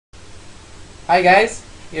Hi guys,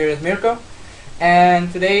 here is Mirko, and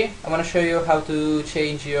today I want to show you how to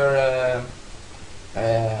change your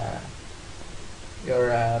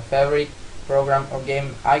favorite program or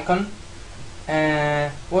game icon.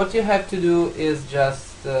 What you have to do is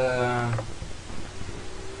just go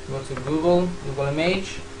to Google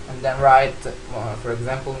Image, and then write, for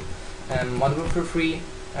example, Model for Free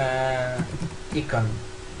icon.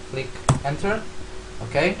 Click Enter.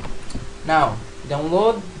 Okay. Now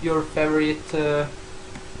download your favorite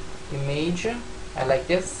image. I like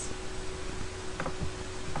this.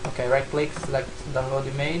 Okay, right click, select download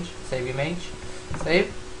image, save image,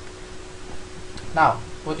 save. Now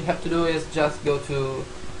what you have to do is just go to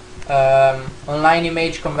online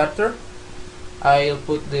image converter. I'll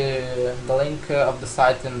put the link of the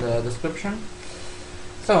site in the description.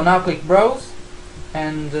 So now click browse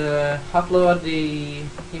and upload the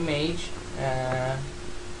image.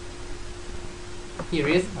 Here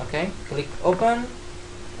is, okay, click open.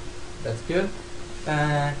 That's good.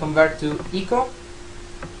 Convert to echo,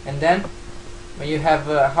 and then when you have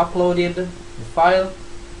uploaded the file,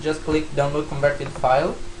 just click download converted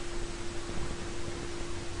file.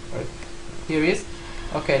 Right. Here is,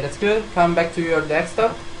 okay, that's good. Come back to your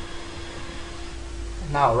desktop.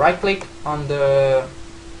 Now right click on the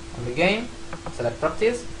game, select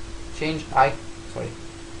practice, change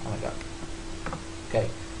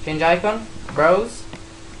change icon, browse,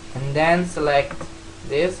 and then select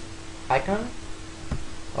this icon,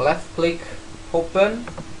 left click open.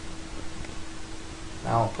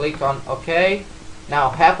 Now click on OK. Now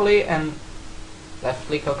happily and left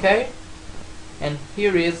click OK, and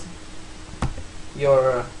here is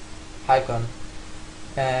your icon.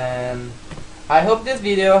 And I hope this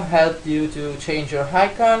video helped you to change your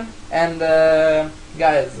icon. And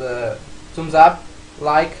guys, thumbs up,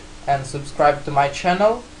 like, and subscribe to my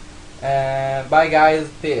channel. Bye guys,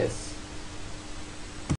 peace.